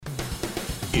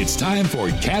It's time for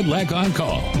Cadillac On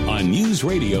Call on News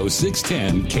Radio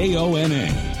 610 KONA.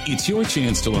 It's your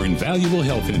chance to learn valuable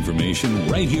health information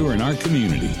right here in our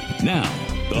community. Now,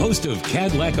 the host of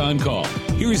Cadillac On Call,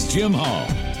 here's Jim Hall.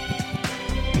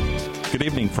 Good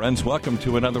evening, friends. Welcome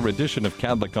to another edition of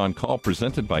Cadillac On Call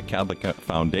presented by Cadillac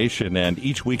Foundation. And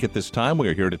each week at this time, we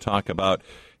are here to talk about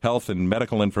health and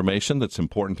medical information that's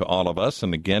important to all of us.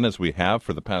 And again, as we have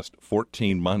for the past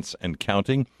 14 months and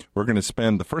counting, we're going to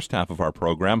spend the first half of our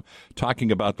program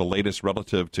talking about the latest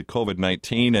relative to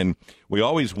COVID-19. And we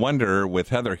always wonder with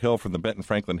Heather Hill from the Benton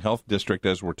Franklin Health District,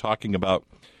 as we're talking about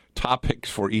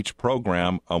topics for each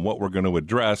program on what we're going to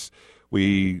address,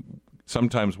 we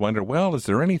sometimes wonder, well, is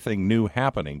there anything new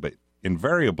happening? But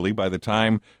invariably, by the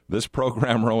time this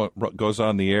program goes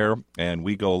on the air and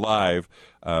we go live,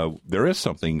 there is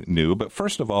something new. But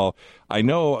first of all, I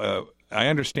know, I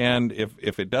understand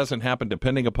if it doesn't happen,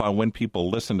 depending upon when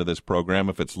people listen to this program,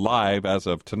 if it's live as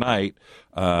of tonight,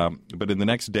 but in the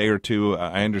next day or two,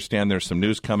 I understand there's some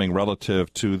news coming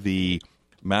relative to the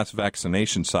mass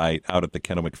vaccination site out at the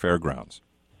Kennewick Fairgrounds.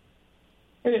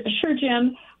 Sure,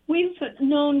 Jim. We've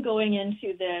known going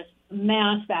into this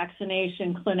mass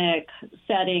vaccination clinic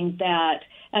setting that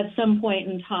at some point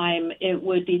in time it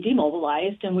would be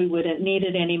demobilized and we wouldn't need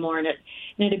it anymore. And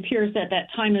it appears that that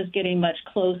time is getting much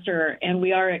closer, and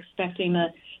we are expecting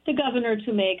the governor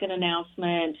to make an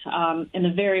announcement in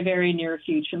the very, very near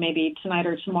future, maybe tonight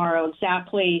or tomorrow,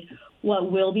 exactly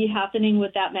what will be happening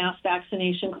with that mass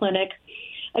vaccination clinic.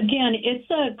 Again,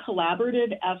 it's a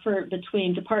collaborative effort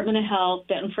between Department of Health,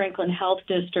 Benton Franklin Health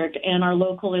District, and our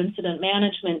local incident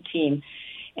management team.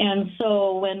 And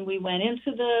so when we went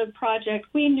into the project,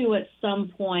 we knew at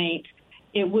some point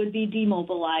it would be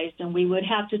demobilized and we would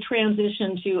have to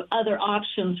transition to other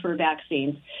options for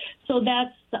vaccines. So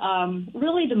that's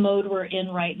really the mode we're in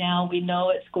right now. We know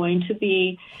it's going to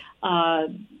be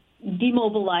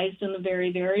demobilized in the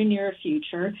very, very near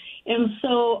future. And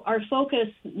so our focus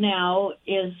now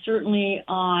is certainly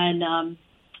on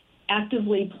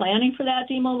actively planning for that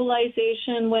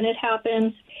demobilization when it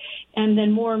happens. And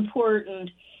then more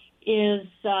important is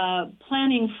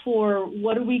planning for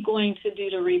what are we going to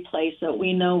do to replace it.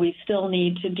 We know we still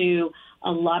need to do a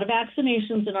lot of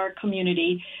vaccinations in our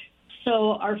community.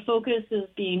 So our focus is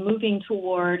moving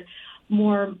toward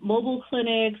more mobile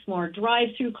clinics, more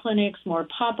drive-through clinics, more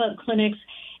pop-up clinics,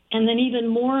 and then even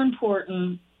more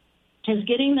important is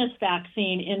getting this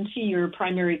vaccine into your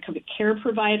primary care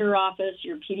provider office,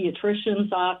 your pediatrician's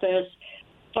office,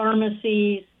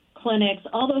 pharmacies, clinics,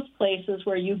 all those places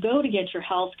where you go to get your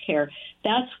health care.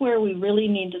 That's where we really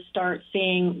need to start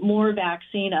seeing more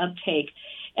vaccine uptake.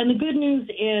 And the good news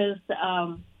is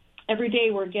every day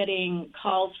we're getting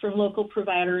calls from local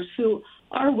providers who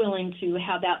are willing to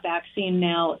have that vaccine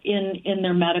now in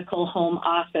their medical home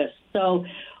office. So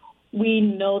we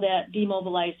know that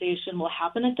demobilization will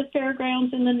happen at the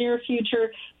fairgrounds in the near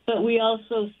future, but we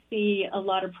also see a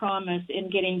lot of promise in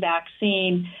getting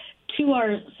vaccine to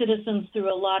our citizens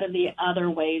through a lot of the other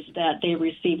ways that they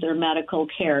receive their medical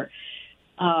care.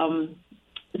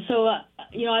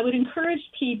 I would encourage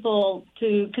people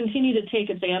to continue to take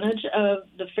advantage of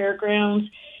the fairgrounds.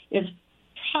 It's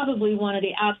probably one of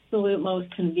the absolute most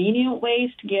convenient ways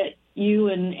to get you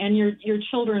and your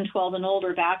children 12 and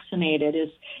older vaccinated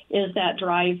is that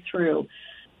drive-through.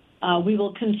 We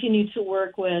will continue to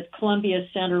work with Columbia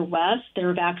Center West.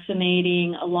 They're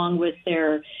vaccinating along with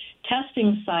their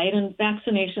testing site, and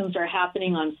vaccinations are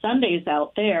happening on Sundays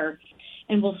out there.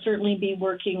 And we'll certainly be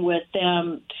working with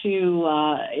them to,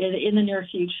 in the near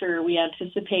future, we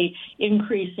anticipate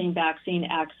increasing vaccine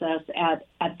access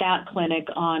at that clinic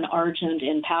on Argent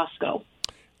in Pasco.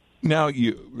 Now,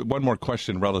 one more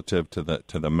question relative to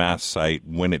the mass site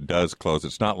when it does close.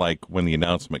 It's not like when the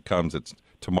announcement comes,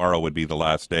 tomorrow would be the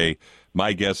last day.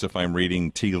 My guess, if I'm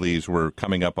reading tea leaves, we're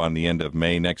coming up on the end of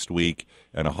May next week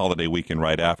and a holiday weekend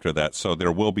right after that. So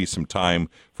there will be some time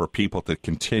for people to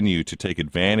continue to take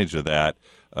advantage of that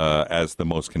as the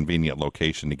most convenient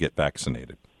location to get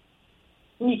vaccinated.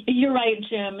 You're right,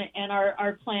 Jim. And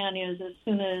our plan is as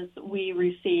soon as we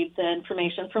receive the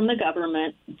information from the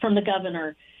governor,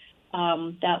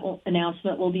 that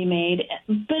announcement will be made.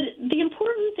 But the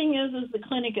important thing is the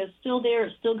clinic is still there.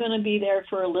 It's still going to be there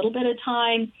for a little bit of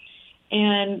time.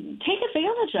 And take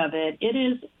advantage of it. It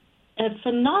is a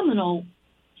phenomenal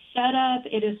setup.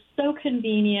 It is so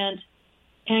convenient.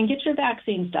 And get your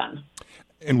vaccines done.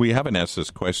 And we haven't asked this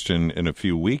question in a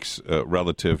few weeks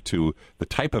relative to the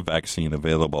type of vaccine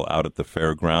available out at the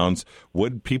fairgrounds.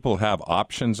 Would people have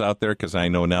options out there? Because I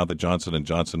know now that Johnson &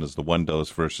 Johnson is the 1 dose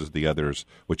versus the others,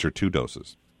 which are 2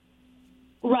 doses.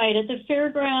 Right. At the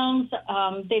fairgrounds,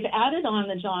 they've added on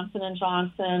the Johnson &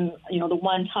 Johnson, the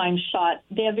one-time shot.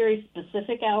 They have very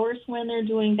specific hours when they're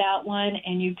doing that one,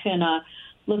 and you can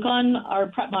look on our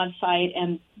PrepMod site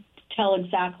and tell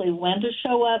exactly when to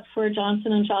show up for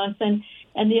Johnson & Johnson.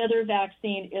 And the other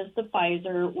vaccine is the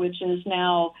Pfizer, which is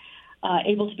now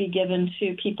able to be given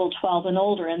to people 12 and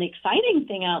older. And the exciting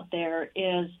thing out there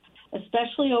is,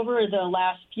 especially over the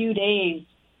last few days,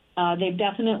 they've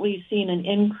definitely seen an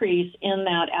increase in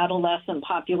that adolescent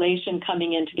population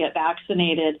coming in to get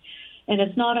vaccinated. And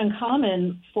it's not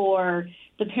uncommon for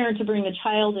the parent to bring the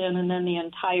child in, and then the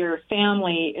entire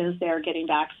family is there getting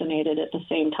vaccinated at the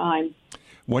same time.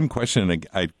 One question, and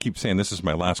I keep saying this is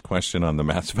my last question on the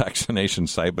mass vaccination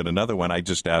site, but another one I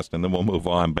just asked, and then we'll move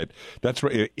on. But that's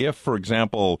if, for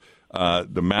example,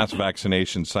 the mass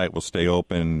vaccination site will stay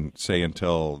open, say,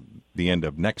 until the end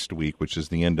of next week, which is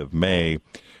the end of May.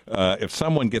 If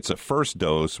someone gets a first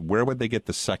dose, where would they get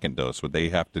the second dose? Would they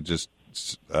have to just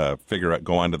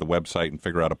go onto the website and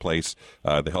figure out a place,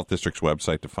 the health district's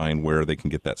website, to find where they can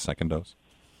get that second dose?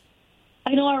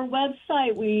 I know our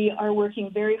website, we are working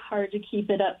very hard to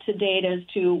keep it up to date as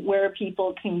to where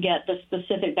people can get the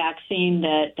specific vaccine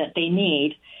that they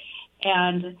need.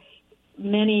 And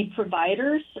many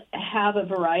providers have a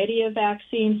variety of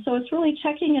vaccines, so it's really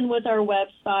checking in with our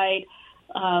website,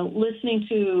 listening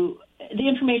to the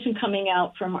information coming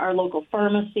out from our local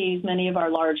pharmacies. Many of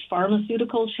our large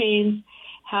pharmaceutical chains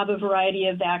have a variety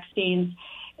of vaccines.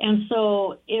 And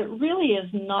so it really is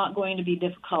not going to be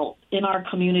difficult in our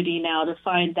community now to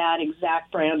find that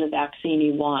exact brand of vaccine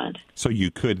you want. So you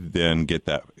could then get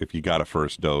that if you got a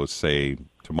first dose, say,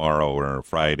 tomorrow or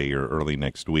Friday or early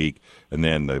next week, and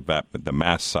then the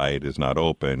mass site is not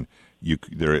open.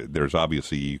 There's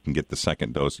obviously you can get the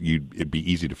second dose. It'd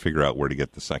be easy to figure out where to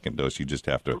get the second dose. You just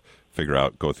have to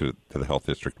go through to the health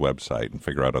district website and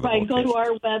figure out other locations. Go to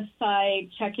our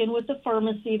website, check in with the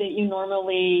pharmacy that you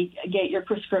normally get your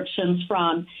prescriptions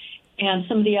from, and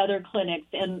some of the other clinics.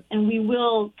 And we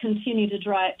will continue to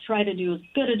try to do as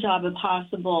good a job as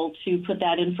possible to put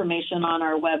that information on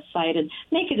our website and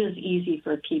make it as easy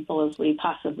for people as we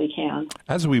possibly can.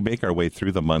 As we make our way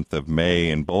through the month of May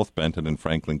in both Benton and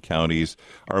Franklin counties,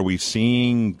 are we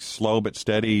seeing slow but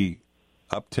steady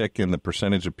uptick in the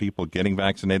percentage of people getting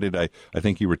vaccinated? I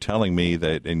think you were telling me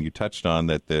that, and you touched on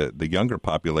that the younger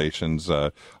populations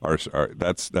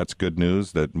that's good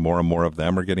news that more and more of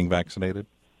them are getting vaccinated.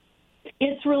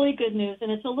 It's really good news,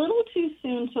 and it's a little too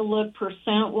soon to look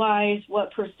percent-wise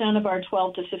what percent of our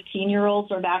 12 to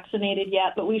 15-year-olds are vaccinated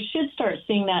yet, but we should start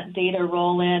seeing that data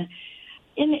roll in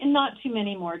not too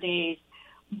many more days.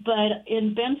 But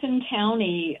in Benton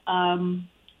County, 38%,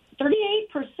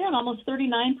 almost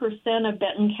 39% of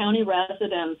Benton County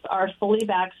residents are fully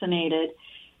vaccinated.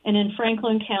 And in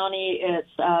Franklin County, it's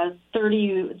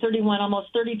 31, almost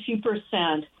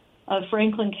 32% of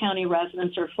Franklin County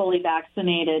residents are fully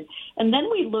vaccinated. And then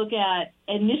we look at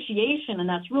initiation, and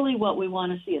that's really what we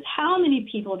want to see is how many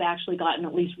people have actually gotten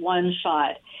at least one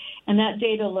shot. And that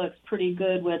data looks pretty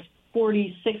good with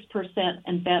 46%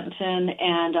 in Benton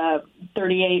and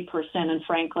 38% in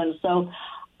Franklin. So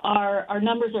our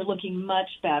numbers are looking much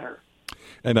better.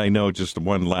 And I know just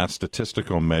one last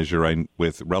statistical measure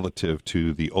with relative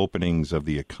to the openings of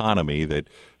the economy, that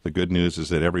the good news is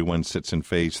that everyone sits in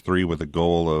phase 3 with a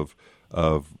goal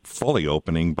of fully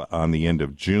opening on the end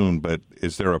of June. But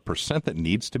is there a percent that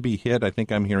needs to be hit? I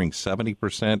think I'm hearing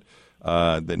 70%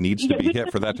 that needs to be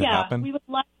hit for that to happen.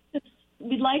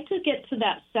 We'd like to get to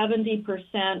that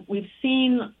 70%. We've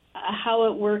seen how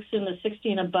it works in the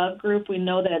 60 and above group. We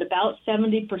know that about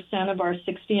 70% of our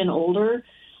 60 and older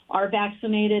are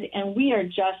vaccinated, and we are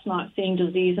just not seeing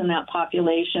disease in that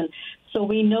population. So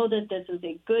we know that this is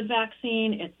a good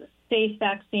vaccine, it's a safe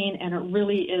vaccine, and it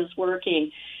really is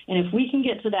working. And if we can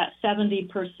get to that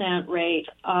 70% rate,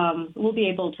 we'll be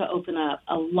able to open up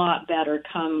a lot better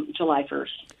come July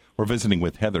 1st. We're visiting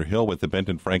with Heather Hill with the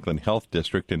Benton Franklin Health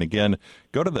District. And again,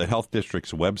 go to the Health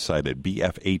District's website at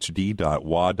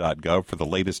bfhd.wa.gov for the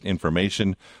latest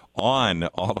information on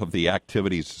all of the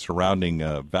activities surrounding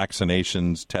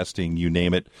vaccinations, testing, you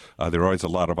name it. There are always a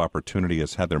lot of opportunity,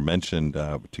 as Heather mentioned,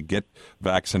 to get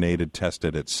vaccinated,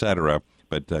 tested, et cetera.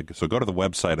 But so go to the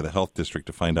website of the Health District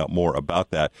to find out more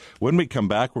about that. When we come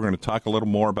back, we're going to talk a little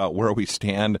more about where we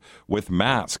stand with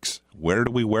masks. Where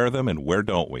do we wear them and where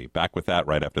don't we? Back with that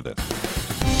right after this.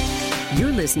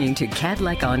 You're listening to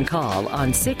Cadillac on Call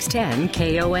on 610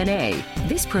 KONA.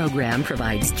 This program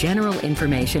provides general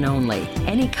information only.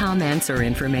 Any comments or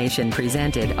information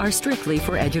presented are strictly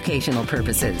for educational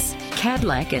purposes.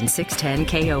 Cadillac and 610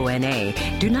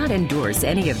 KONA do not endorse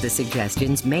any of the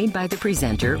suggestions made by the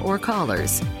presenter or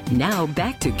callers. Now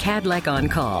back to Cadillac on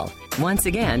Call. Once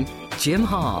again, Jim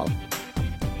Hall.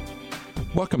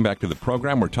 Welcome back to the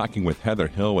program. We're talking with Heather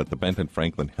Hill at the Benton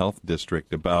Franklin Health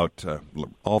District about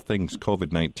all things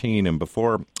COVID-19. And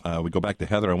before we go back to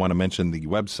Heather, I want to mention the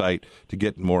website to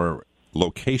get more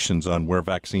locations on where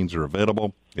vaccines are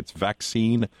available. It's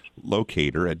Vaccine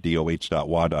Locator at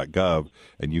doh.wa.gov,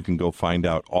 and you can go find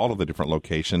out all of the different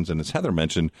locations. And as Heather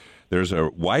mentioned, there's a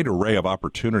wide array of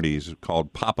opportunities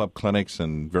called pop-up clinics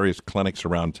and various clinics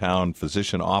around town,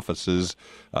 physician offices,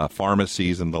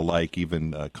 pharmacies, and the like,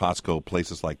 even Costco,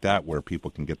 places like that where people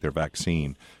can get their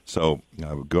vaccine. So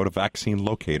go to Vaccine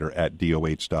Locator at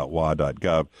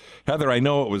doh.wa.gov. Heather, I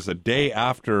know it was a day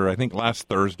after, I think last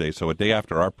Thursday, so a day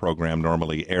after our program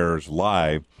normally airs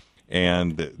live,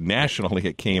 and nationally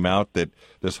it came out that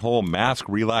this whole mask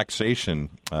relaxation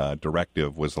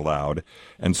directive was allowed.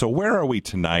 And so where are we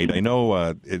tonight? I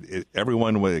know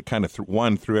everyone kind of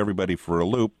threw everybody for a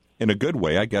loop in a good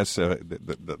way. I guess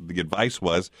the advice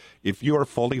was if you are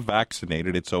fully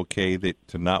vaccinated, it's okay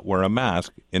to not wear a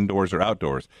mask indoors or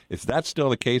outdoors. Is that still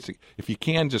the case? If you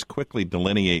can, just quickly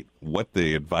delineate what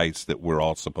the advice that we're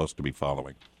all supposed to be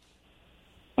following.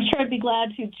 Sure, I'd be glad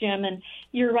to, Jim. And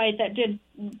you're right, that did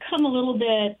come a little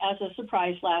bit as a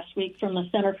surprise last week from the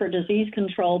Center for Disease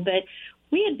Control. But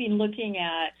we had been looking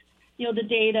at, the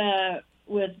data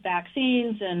with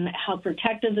vaccines and how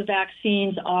protective the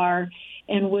vaccines are,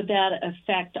 and would that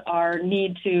affect our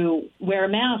need to wear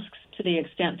masks to the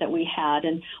extent that we had.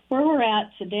 And where we're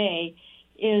at today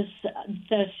is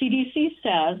the CDC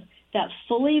says that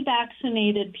fully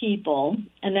vaccinated people,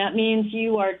 and that means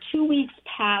you are 2 weeks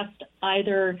past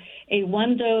either a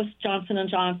 1-dose Johnson &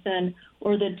 Johnson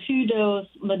or the 2-dose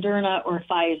Moderna or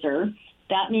Pfizer,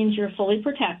 that means you're fully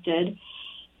protected,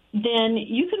 then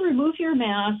you can remove your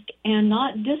mask and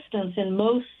not distance in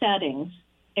most settings,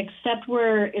 except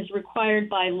where is required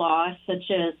by law, such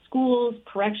as schools,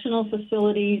 correctional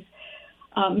facilities,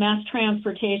 mass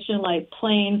transportation like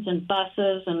planes and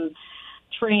buses and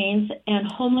trains, and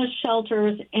homeless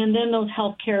shelters, and then those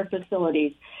healthcare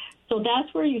facilities. So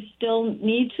that's where you still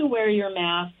need to wear your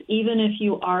mask, even if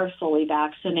you are fully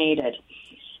vaccinated.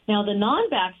 Now, the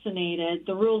non-vaccinated,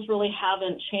 the rules really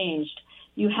haven't changed.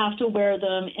 You have to wear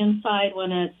them inside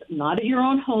when it's not at your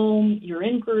own home, you're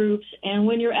in groups, and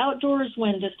when you're outdoors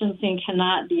when distancing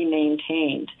cannot be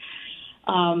maintained.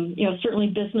 Certainly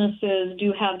businesses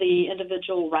do have the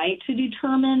individual right to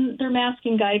determine their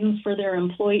masking guidance for their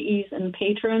employees and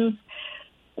patrons.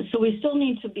 So we still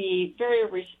need to be very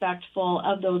respectful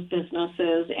of those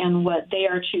businesses and what they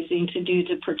are choosing to do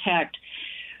to protect,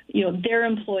 their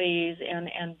employees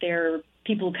and their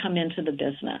people come into the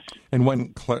business. And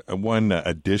one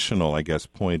additional, I guess,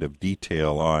 point of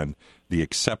detail on the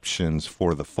exceptions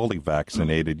for the fully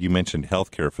vaccinated. You mentioned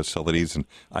healthcare facilities, and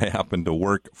I happen to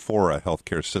work for a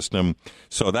healthcare system.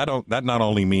 So that not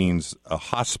only means a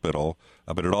hospital,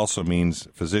 but it also means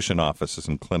physician offices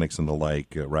and clinics and the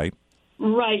like, right?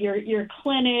 Right. Your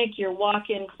clinic, your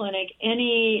walk-in clinic,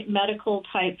 any medical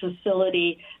type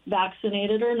facility,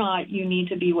 vaccinated or not, you need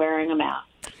to be wearing a mask.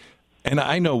 And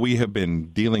I know we have been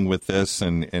dealing with this,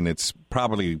 and it's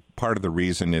probably part of the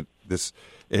reason it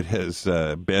has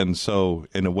been so,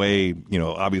 in a way,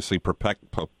 obviously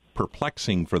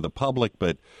perplexing for the public,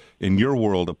 but in your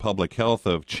world of public health,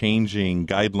 of changing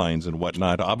guidelines and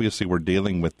whatnot, obviously we're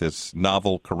dealing with this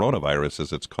novel coronavirus,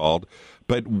 as it's called.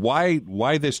 But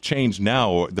why this change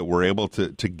now that we're able to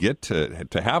get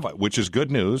to have, which is good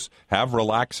news, have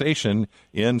relaxation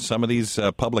in some of these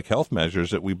public health measures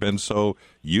that we've been so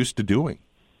used to doing?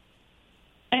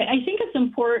 I think it's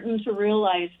important to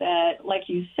realize that, like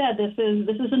you said, this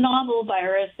is a novel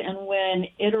virus, and when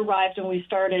it arrived and we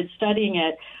started studying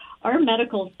it, our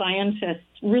medical scientists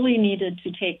really needed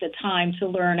to take the time to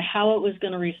learn how it was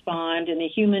going to respond in the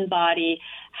human body,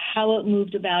 how it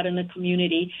moved about in the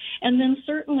community, and then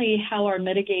certainly how our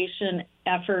mitigation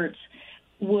efforts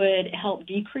would help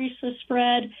decrease the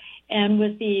spread. And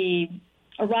with the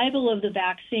arrival of the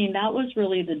vaccine, that was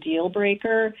really the deal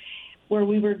breaker, where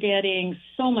we were getting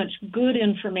so much good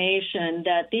information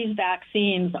that these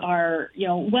vaccines are,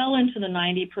 well into the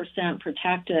 90%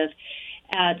 protective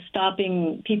at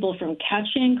stopping people from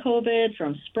catching COVID,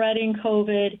 from spreading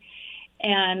COVID.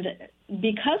 And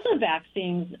because of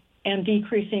vaccines and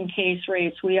decreasing case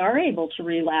rates, we are able to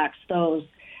relax those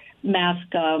mask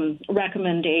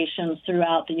recommendations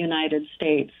throughout the United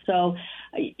States. So,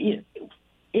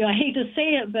 I hate to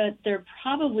say it, but they're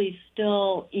probably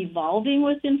still evolving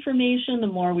with information. The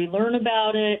more we learn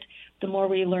about it, the more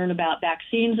we learn about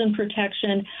vaccines and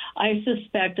protection, I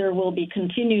suspect there will be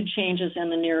continued changes in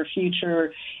the near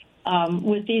future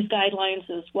with these guidelines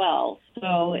as well.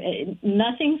 So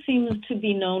nothing seems to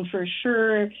be known for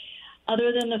sure,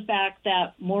 other than the fact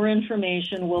that more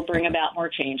information will bring about more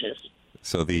changes.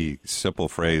 So the simple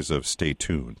phrase of stay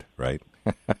tuned, right?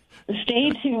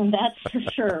 Stay tuned, that's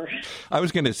for sure. I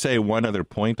was going to say one other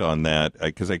point on that,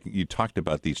 because you talked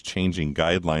about these changing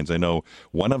guidelines. I know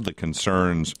one of the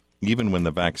concerns, even when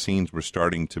the vaccines were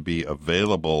starting to be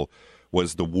available,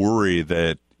 was the worry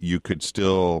that you could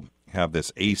still have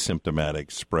this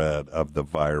asymptomatic spread of the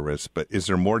virus. But is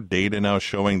there more data now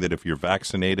showing that if you're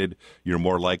vaccinated, you're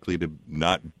more likely to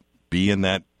not be in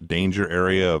that danger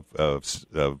area of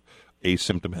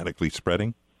asymptomatically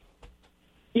spreading?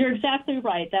 You're exactly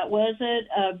right. That was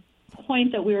a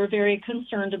point that we were very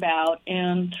concerned about.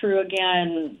 And through,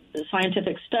 again,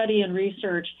 scientific study and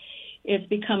research, it's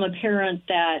become apparent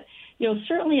that,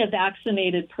 certainly a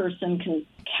vaccinated person can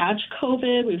catch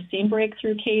COVID. We've seen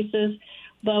breakthrough cases.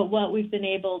 But what we've been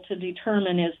able to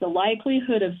determine is the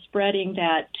likelihood of spreading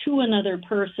that to another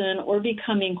person or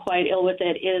becoming quite ill with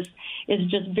it is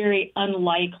just very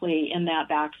unlikely in that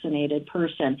vaccinated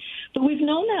person. But we've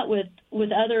known that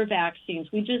with other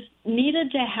vaccines. We just needed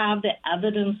to have the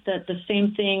evidence that the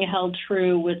same thing held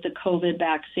true with the COVID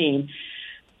vaccine.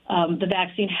 The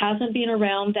vaccine hasn't been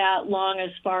around that long as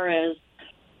far as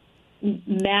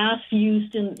mass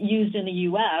used in the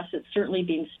U.S. It's certainly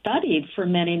been studied for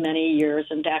many, many years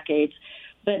and decades.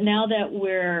 But now that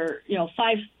we're,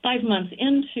 five months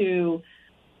into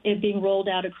it being rolled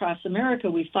out across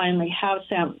America, we finally have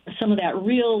some of that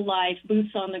real life,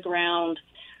 boots on the ground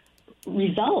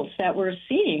results that we're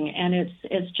seeing. And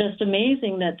it's just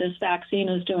amazing that this vaccine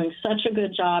is doing such a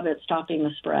good job at stopping the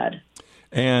spread.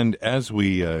 And as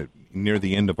we near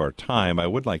the end of our time, I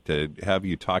would like to have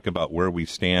you talk about where we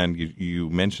stand. You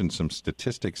mentioned some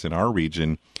statistics in our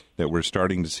region that we're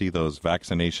starting to see those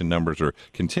vaccination numbers, or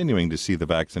continuing to see the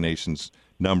vaccinations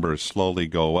numbers slowly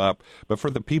go up. But for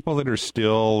the people that are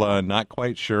still not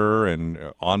quite sure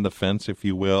and on the fence, if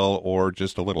you will, or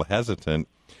just a little hesitant,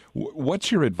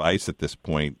 what's your advice at this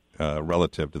point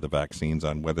relative to the vaccines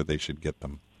on whether they should get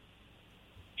them?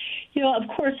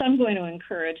 Of course, I'm going to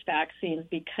encourage vaccines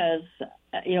because,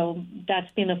 that's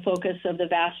been the focus of the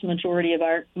vast majority of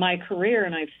my career,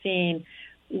 and I've seen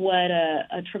what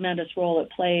a tremendous role it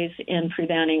plays in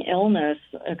preventing illness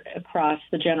across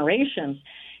the generations.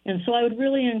 And so I would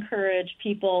really encourage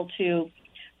people to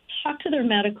talk to their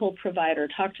medical provider,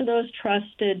 talk to those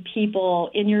trusted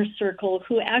people in your circle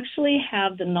who actually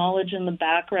have the knowledge and the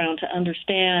background to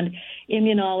understand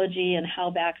immunology and how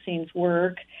vaccines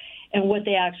work and what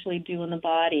they actually do in the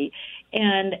body,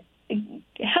 and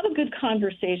have a good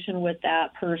conversation with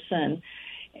that person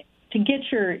to get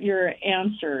your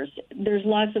answers. There's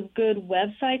lots of good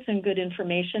websites and good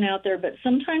information out there, but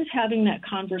sometimes having that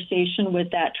conversation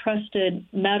with that trusted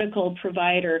medical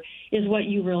provider is what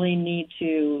you really need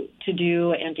to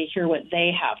do and to hear what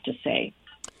they have to say.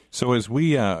 So as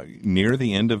we near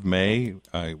the end of May,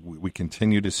 we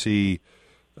continue to see,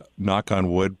 knock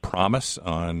on wood, promise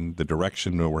on the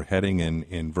direction where we're heading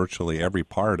in virtually every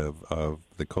part of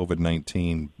the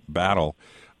COVID-19 battle.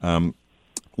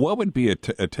 What would be a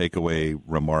takeaway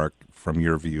remark from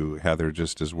your view, Heather,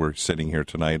 just as we're sitting here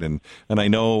tonight? And I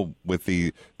know with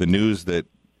the news that,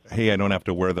 hey, I don't have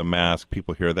to wear the mask,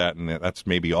 people hear that, and that's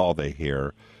maybe all they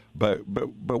hear. But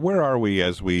where are we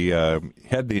as we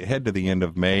head to the end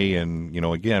of May? And,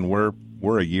 again,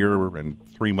 we're a year and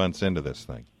 3 months into this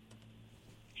thing.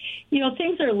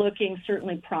 Things are looking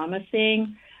certainly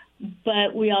promising,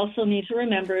 but we also need to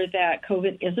remember that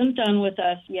COVID isn't done with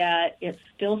us yet. It's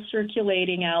still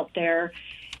circulating out there.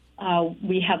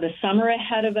 We have the summer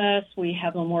ahead of us. We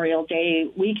have Memorial Day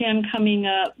weekend coming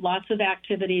up, lots of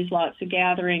activities, lots of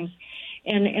gatherings.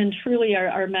 And truly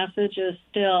our message is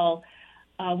still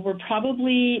we're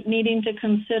probably needing to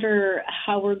consider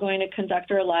how we're going to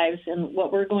conduct our lives and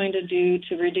what we're going to do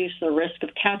to reduce the risk of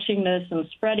catching this and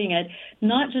spreading it,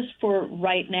 not just for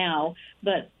right now,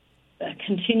 but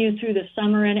continue through the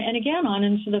summer and again on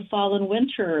into the fall and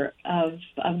winter of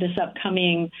this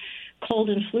upcoming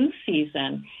cold and flu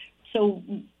season. So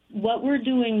what we're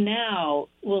doing now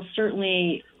will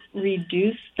certainly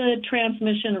reduce the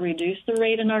transmission, reduce the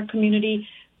rate in our community,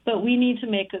 but we need to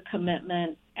make a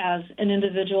commitment as an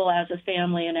individual, as a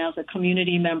family, and as a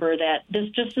community member that this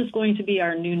just is going to be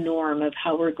our new norm of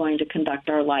how we're going to conduct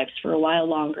our lives for a while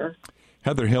longer.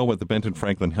 Heather Hill with the Benton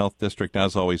Franklin Health District.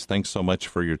 As always, thanks so much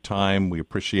for your time. We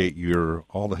appreciate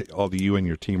all that you and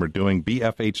your team are doing.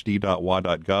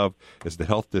 bfhd.wa.gov is the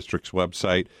health district's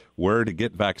website. Where to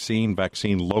get vaccine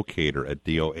locator at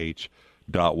doh.wa.gov.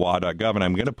 And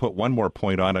I'm going to put one more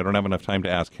point on. I don't have enough time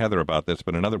to ask Heather about this,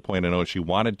 but another point I know she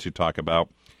wanted to talk about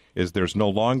is there's no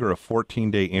longer a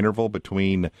 14-day interval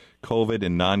between COVID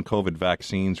and non-COVID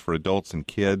vaccines for adults and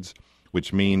kids,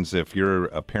 which means if you're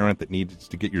a parent that needs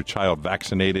to get your child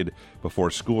vaccinated before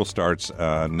school starts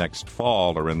next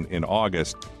fall or in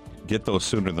August, get those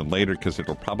sooner than later, because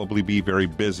it'll probably be very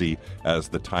busy as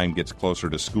the time gets closer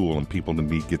to school and people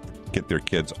need to get their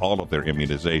kids all of their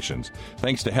immunizations.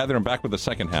 Thanks to Heather. I'm back with the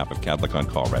second half of Kadlec on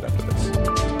Call right after this.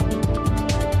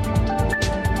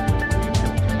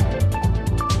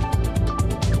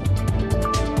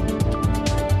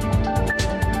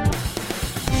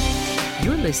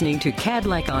 Listening to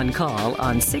Kadlec on Call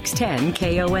on 610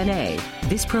 KONA.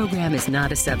 This program is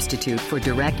not a substitute for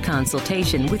direct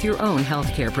consultation with your own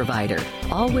healthcare provider.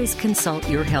 Always consult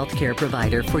your healthcare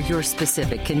provider for your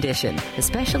specific condition,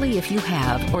 especially if you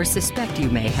have or suspect you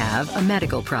may have a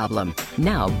medical problem.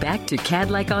 Now back to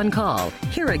Kadlec on Call.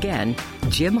 Here again,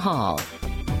 Jim Hall.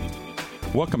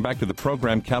 Welcome back to the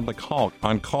program, Kadlec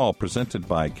on Call, presented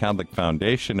by Kadlec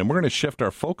Foundation. And we're going to shift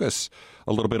our focus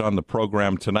a little bit on the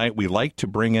program tonight. We like to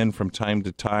bring in from time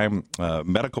to time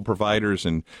medical providers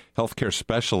and healthcare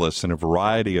specialists in a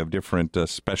variety of different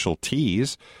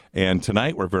specialties. And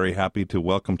tonight we're very happy to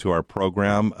welcome to our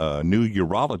program a new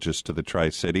urologist to the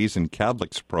Tri-Cities in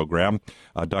Kadlec's program,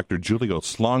 Dr. Julio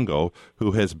Slongo,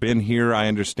 who has been here, I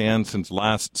understand, since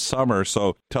last summer.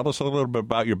 So tell us a little bit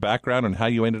about your background and how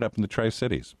you ended up in the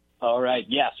Tri-Cities. All right.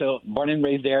 Yeah. So born and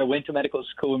raised there, went to medical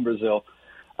school in Brazil.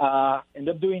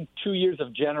 Ended up doing 2 years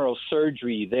of general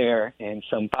surgery there in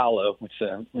São Paulo, which is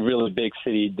a really big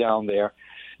city down there.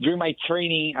 During my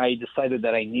training, I decided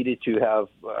that I needed to have,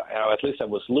 at least I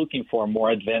was looking for more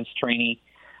advanced training,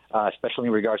 especially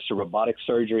in regards to robotic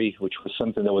surgery, which was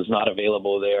something that was not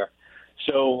available there.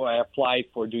 So I applied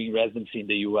for doing residency in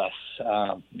the U.S.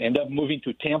 Ended up moving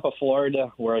to Tampa,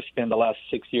 Florida, where I spent the last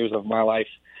 6 years of my life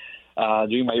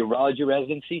doing my urology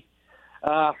residency.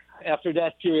 After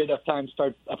that period of time,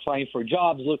 started applying for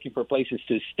jobs, looking for places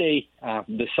to stay.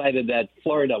 Decided that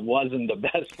Florida wasn't the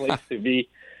best place to be.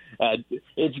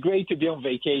 It's great to be on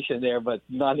vacation there, but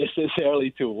not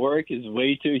necessarily to work. It's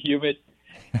way too humid.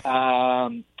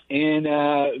 And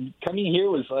coming here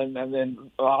was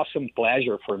an awesome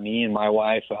pleasure for me and my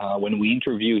wife. When we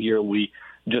interviewed here, we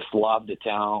just loved the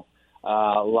town,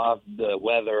 loved the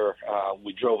weather.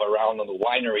 We drove around on the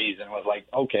wineries and was like,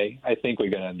 okay, I think we're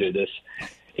going to do this.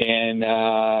 And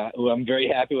I'm very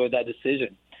happy with that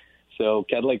decision. So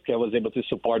Kadlec was able to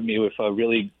support me with a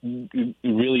really,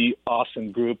 really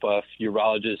awesome group of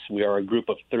urologists. We are a group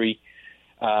of 3.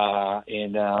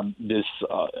 And this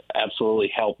absolutely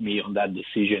helped me on that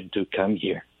decision to come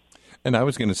here. And I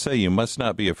was going to say, you must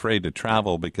not be afraid to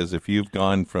travel, because if you've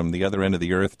gone from the other end of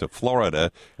the earth to Florida,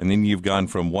 and then you've gone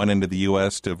from one end of the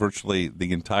U.S. to virtually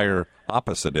the entire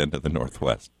opposite end of the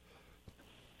Northwest.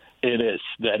 It is.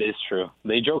 That is true.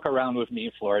 They joke around with me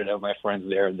in Florida, my friends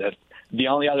there, that the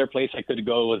only other place I could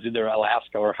go was either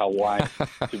Alaska or Hawaii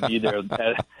to be there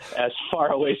as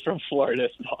far away from Florida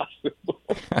as possible.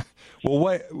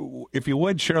 Well, if you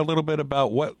would, share a little bit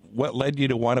about what led you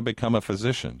to want to become a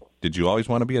physician. Did you always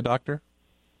want to be a doctor?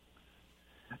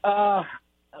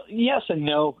 Yes and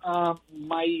no.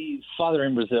 My father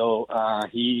in Brazil,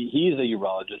 he's a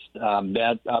urologist.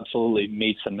 That absolutely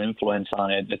made some influence on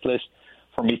it, at least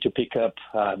for me to pick up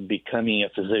becoming a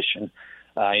physician.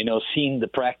 Seeing the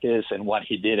practice and what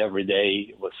he did every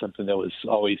day was something that was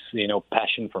always,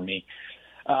 passion for me.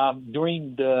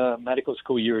 During the medical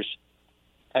school years,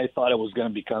 I thought I was going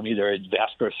to become either a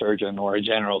vascular surgeon or a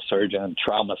general surgeon,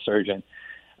 trauma surgeon.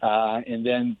 And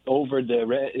then over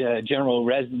the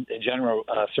general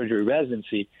surgery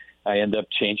residency, I ended up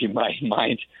changing my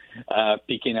mind,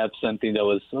 picking up something that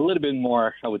was a little bit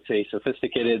more, I would say,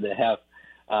 sophisticated, that have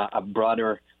a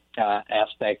broader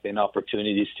aspect and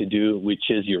opportunities to do, which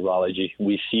is urology.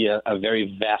 We see a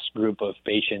very vast group of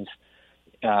patients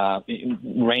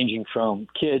ranging from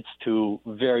kids to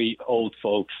very old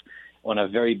folks on a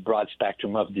very broad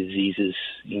spectrum of diseases,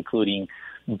 including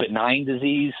benign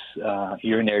disease,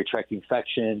 urinary tract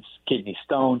infections, kidney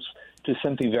stones, to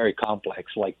something very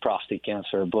complex like prostate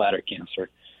cancer, bladder cancer.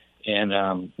 And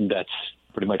that's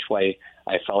pretty much why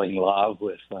I fell in love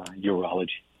with urology.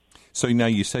 So now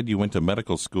you said you went to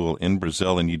medical school in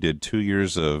Brazil and you did 2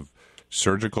 years of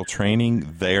surgical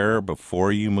training there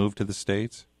before you moved to the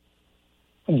States?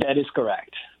 That is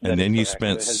correct. And then you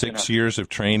spent 6 years of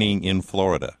training in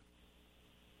Florida.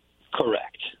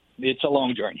 it's a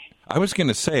long journey. I was going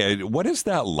to say, what is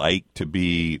that like to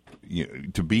be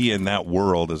in that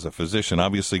world as a physician?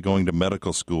 Obviously, going to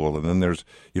medical school, and then there's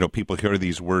people hear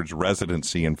these words,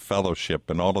 residency and fellowship,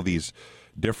 and all of these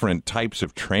different types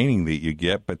of training that you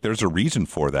get. But there's a reason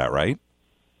for that, right?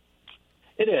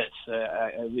 It is.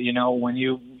 When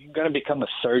you're going to become a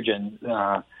surgeon,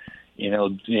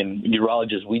 in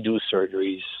urologists, we do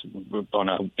surgeries on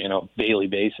a daily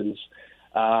basis.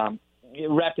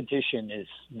 Repetition is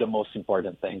the most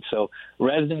important thing. So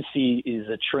residency is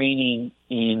a training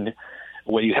in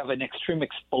where you have an extreme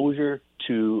exposure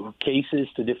to cases,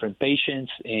 to different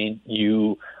patients, and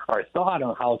you are taught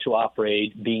on how to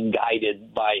operate, being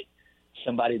guided by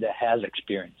somebody that has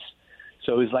experience.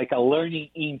 So it's like a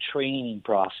learning in training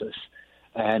process.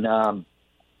 And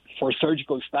for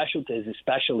surgical specialties,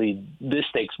 especially, this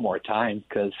takes more time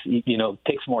because, it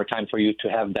takes more time for you to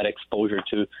have that exposure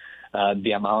to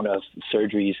the amount of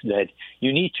surgeries that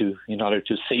you need to in order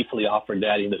to safely offer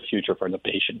that in the future for the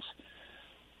patients.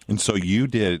 And so you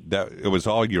did that. It was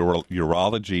all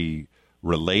urology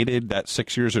related, that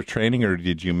 6 years of training, or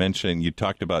did you mention, you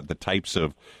talked about the types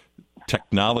of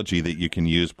technology that you can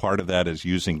use? Part of that is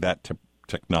using that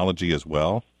technology as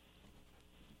well?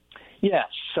 Yes.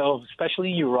 So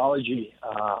especially in urology,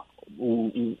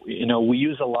 we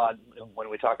use a lot when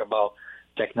we talk about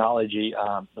technology,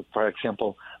 for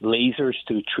example, lasers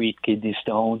to treat kidney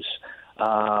stones.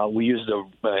 We use the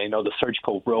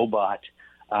surgical robot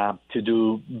to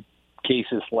do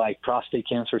cases like prostate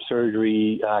cancer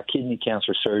surgery, kidney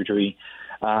cancer surgery.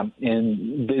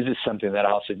 And this is something that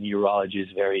also in urology is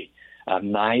very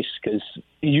nice because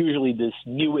usually this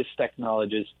newest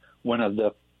technology is one of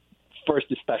the first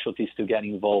specialties to get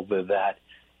involved with that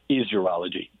is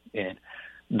urology. And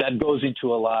that goes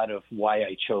into a lot of why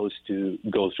I chose to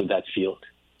go through that field.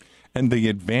 And the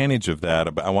advantage of that,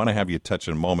 I want to have you touch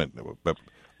in a moment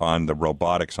on the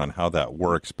robotics, on how that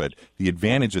works, but the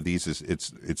advantage of these is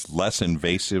it's less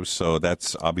invasive, so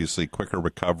that's obviously quicker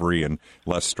recovery and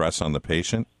less stress on the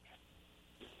patient?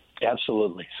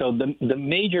 Absolutely. So the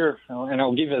major, and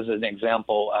I'll give as an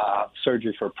example,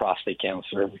 surgery for prostate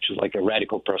cancer, which is like a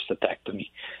radical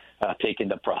prostatectomy, taking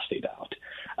the prostate out.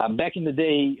 Back in the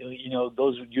day,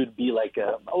 those would be like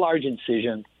a large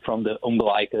incision from the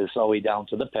umbilicus all the way down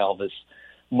to the pelvis.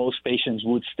 Most patients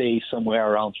would stay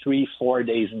somewhere around 3-4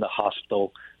 days in the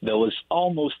hospital. There was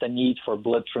almost a need for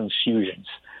blood transfusions.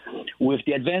 With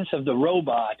the advance of the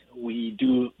robot, we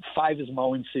do 5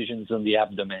 small incisions on the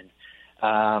abdomen.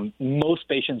 Most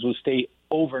patients will stay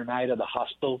overnight at the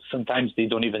hospital. Sometimes they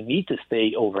don't even need to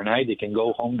stay overnight. They can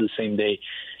go home the same day.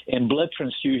 And blood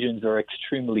transfusions are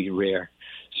extremely rare.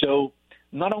 So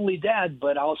not only that,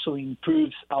 but also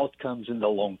improves outcomes in the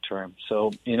long term.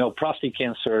 So, prostate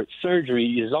cancer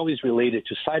surgery is always related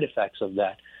to side effects of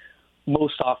that.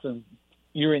 Most often,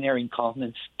 urinary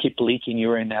incontinence, keep leaking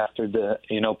urine after the,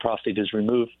 prostate is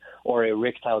removed, or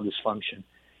erectile dysfunction.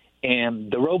 And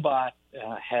the robot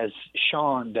has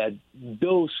shown that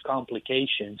those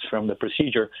complications from the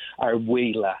procedure are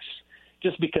way less,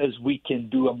 just because we can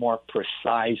do a more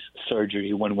precise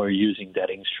surgery when we're using that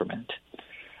instrument.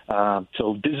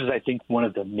 So this is, I think, one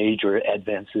of the major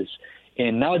advances.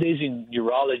 And nowadays in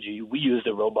urology, we use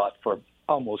the robot for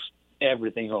almost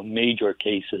everything on major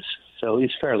cases. So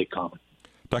it's fairly common.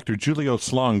 Dr. Julio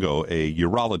Slongo, a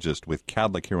urologist with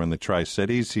Kadlec here in the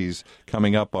Tri-Cities. He's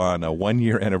coming up on a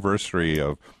 1-year anniversary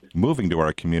of moving to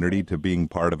our community, to being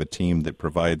part of a team that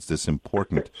provides this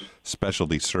important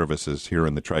specialty services here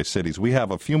in the Tri-Cities. We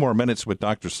have a few more minutes with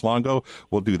Dr. Slongo.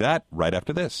 We'll do that right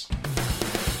after this.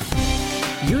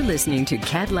 You're listening to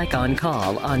Kadlec on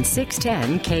Call on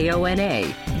 610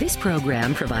 KONA. This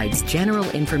program provides general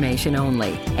information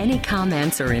only. Any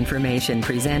comments or information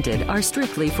presented are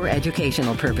strictly for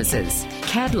educational purposes.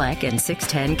 Kadlec and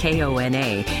 610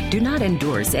 KONA do not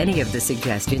endorse any of the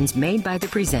suggestions made by the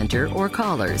presenter or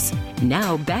callers.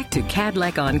 Now back to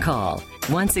Kadlec on Call.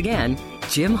 Once again,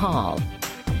 Jim Hall.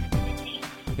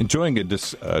 Enjoying a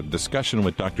discussion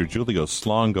with Dr. Julio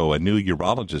Slongo, a new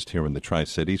urologist here in the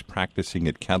Tri-Cities, practicing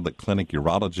at Kadlec Clinic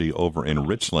Urology over in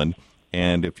Richland.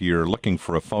 And if you're looking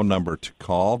for a phone number to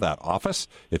call that office,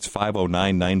 it's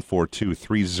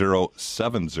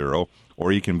 509-942-3070,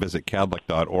 or you can visit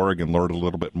kadlec.org and learn a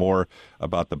little bit more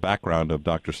about the background of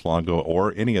Dr. Slongo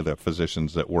or any of the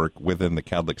physicians that work within the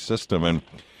Kadlec system. And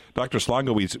Dr.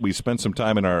 Slongo, we spent some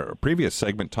time in our previous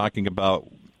segment talking about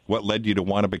what led you to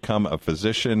want to become a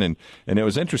physician, and it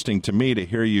was interesting to me to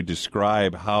hear you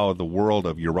describe how the world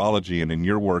of urology and in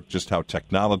your work, just how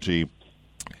technology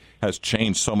has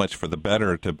changed so much for the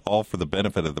better, all for the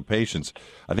benefit of the patients.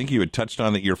 I think you had touched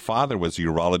on that your father was a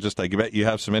urologist. I bet you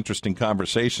have some interesting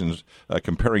conversations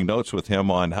comparing notes with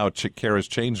him on how care has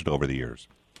changed over the years.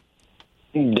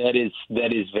 That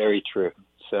is very true.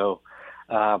 So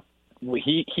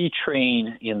he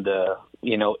trained in the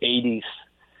 80s.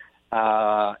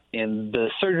 And the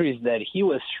surgeries that he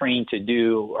was trained to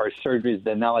do are surgeries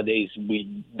that nowadays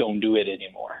we don't do it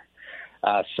anymore.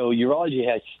 So urology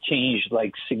has changed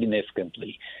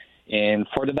significantly, and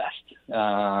for the best.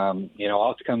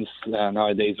 Outcomes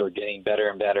nowadays are getting better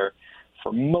and better.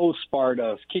 For most part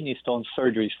of kidney stone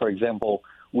surgeries, for example,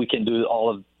 we can do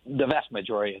the vast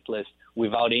majority at least,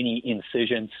 without any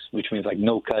incisions, which means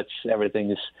no cuts.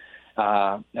 Everything is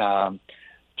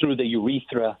through the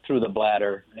urethra, through the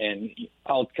bladder, and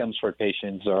outcomes for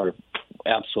patients are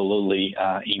absolutely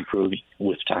improving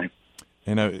with time.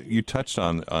 And you touched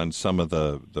on some of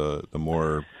the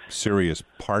more serious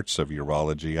parts of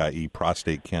urology, i.e.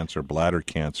 prostate cancer, bladder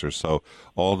cancer. So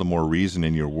all the more reason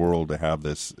in your world to have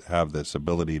this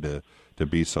ability to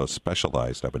be so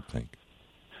specialized, I would think.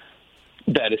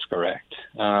 That is correct.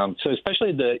 So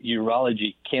especially the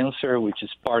urology cancer, which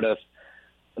is part of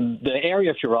the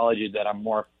area of urology that I'm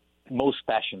most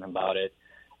passionate about it.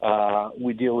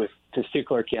 We deal with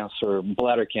testicular cancer,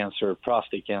 bladder cancer,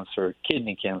 prostate cancer,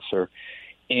 kidney cancer,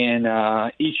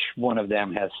 and each one of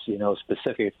them has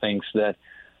specific things that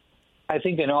I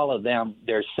think in all of them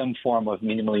there's some form of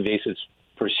minimally invasive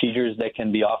procedures that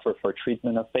can be offered for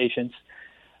treatment of patients.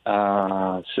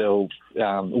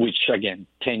 Which again,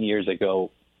 10 years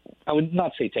ago, I would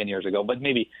not say 10 years ago, but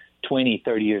maybe 20,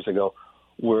 30 years ago,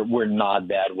 we're not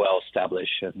that well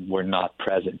established and we're not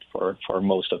present for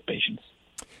most of patients.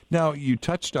 Now, you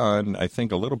touched on, I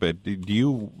think, a little bit. Do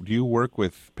you work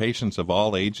with patients of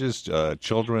all ages,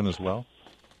 children as well?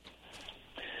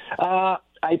 We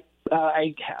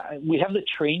have the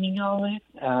training on it.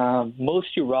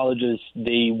 Most urologists,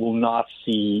 they will not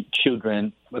see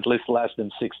children at least less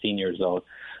than 16 years old.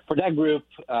 For that group,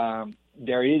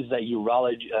 there is a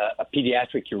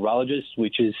pediatric urologist,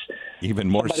 which is even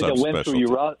more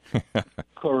subspecialty.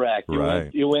 Correct.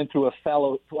 Right. You went through a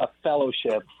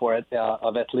fellowship for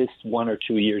of at least 1 or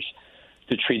 2 years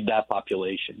to treat that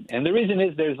population. And the reason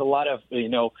is there's a lot of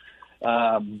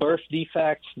birth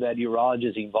defects that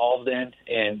urologists involved in,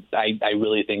 and I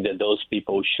really think that those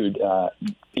people should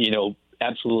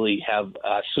absolutely have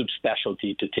a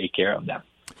subspecialty to take care of them.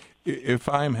 If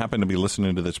I happen to be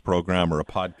listening to this program or a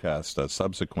podcast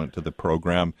subsequent to the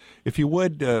program, if you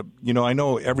would, I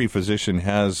know every physician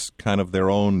has kind of their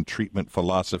own treatment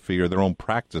philosophy or their own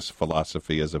practice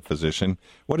philosophy as a physician.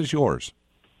 What is yours?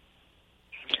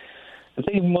 I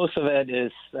think most of it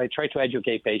is I try to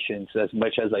educate patients as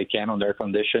much as I can on their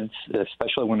conditions,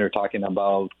 especially when they're talking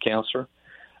about cancer.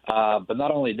 But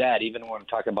not only that, even when I'm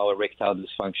talking about erectile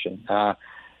dysfunction. I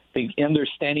think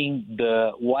understanding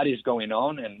what is going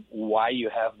on and why you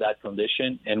have that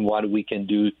condition and what we can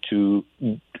do to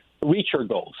reach your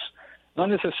goals. Not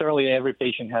necessarily every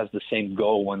patient has the same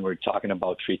goal when we're talking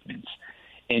about treatments.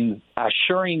 And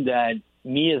assuring that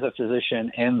me as a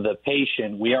physician and the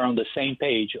patient, we are on the same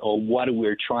page of what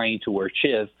we're trying to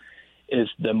achieve is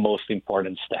the most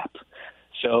important step.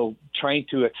 So trying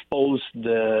to expose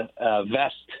the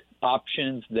vast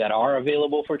options that are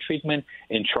available for treatment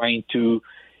and trying to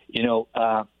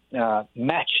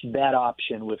match that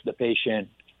option with the patient,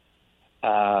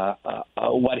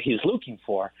 what he's looking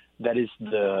for. That is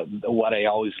what I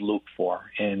always look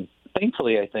for. And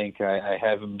thankfully, I think I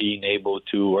have been able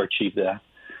to achieve that.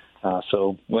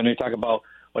 So when we talk about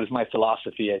what is my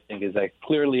philosophy, I think is that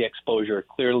clearly exposure,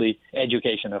 clearly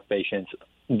education of patients,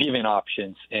 giving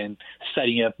options, and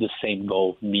setting up the same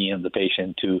goal, me and the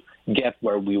patient, to get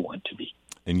where we want to be.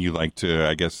 And you like to,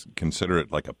 I guess, consider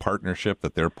it like a partnership,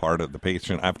 that they're part of the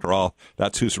patient. After all,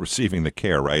 that's who's receiving the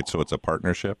care, right? So it's a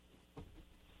partnership?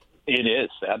 It is,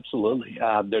 absolutely.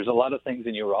 There's a lot of things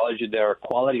in urology that are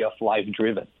quality of life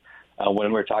driven.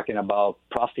 When we're talking about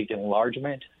prostate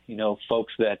enlargement,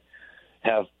 folks that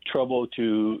have trouble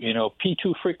to, pee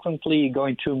too frequently,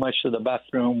 going too much to the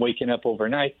bathroom, waking up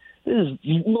overnight.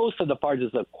 Most of the part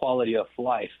is a quality of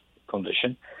life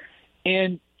condition.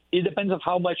 And it depends on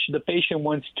how much the patient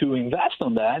wants to invest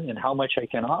on that and how much I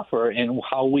can offer and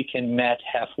how we can meet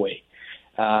halfway.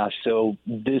 So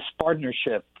this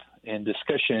partnership and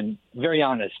discussion, very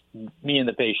honest, me and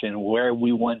the patient, where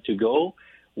we want to go,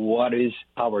 what is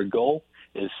our goal,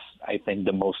 is, I think,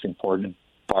 the most important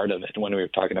part of it when we're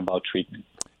talking about treatment.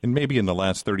 And maybe in the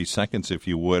last 30 seconds, if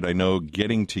you would, I know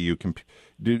getting to you,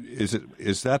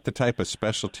 is that the type of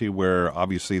specialty where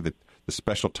obviously the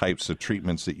special types of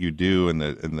treatments that you do and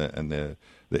the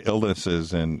the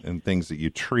illnesses and things that you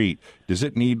treat, does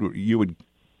it need, you would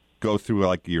go through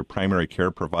like your primary care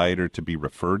provider to be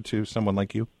referred to someone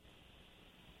like you?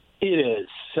 It is.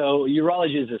 So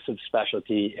urology is a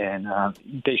subspecialty, and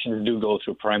patients do go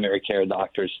through primary care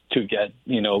doctors to get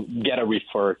a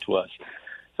refer to us.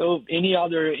 So any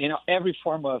other, every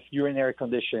form of urinary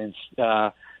conditions,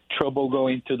 trouble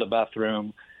going to the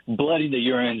bathroom, blood in the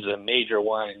urine is a major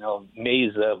one. May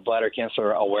is Bladder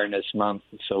Cancer Awareness Month,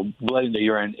 so blood in the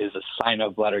urine is a sign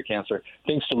of bladder cancer.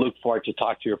 Things to look for, to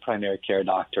talk to your primary care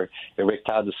doctor.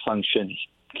 Erectile dysfunction,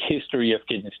 history of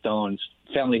kidney stones,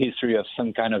 family history of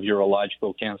some kind of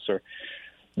urological cancer.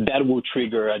 That will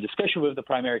trigger a discussion with the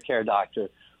primary care doctor,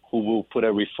 who will put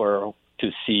a referral to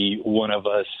see one of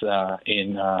us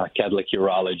in Kadlec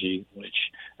Urology,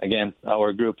 which, again,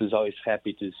 our group is always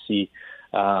happy to see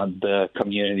the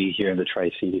community here in the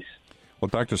Tri-Cities. Well,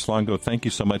 Dr. Slongo, thank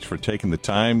you so much for taking the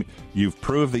time. You've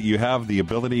proved that you have the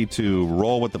ability to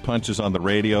roll with the punches on the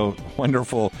radio.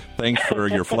 Wonderful. Thanks for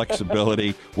your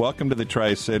flexibility. Welcome to the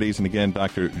Tri-Cities. And again,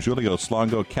 Dr. Julio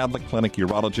Slongo, Kadlec Clinic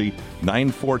Urology,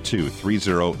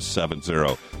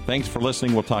 942-3070. Thanks for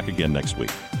listening. We'll talk again next week.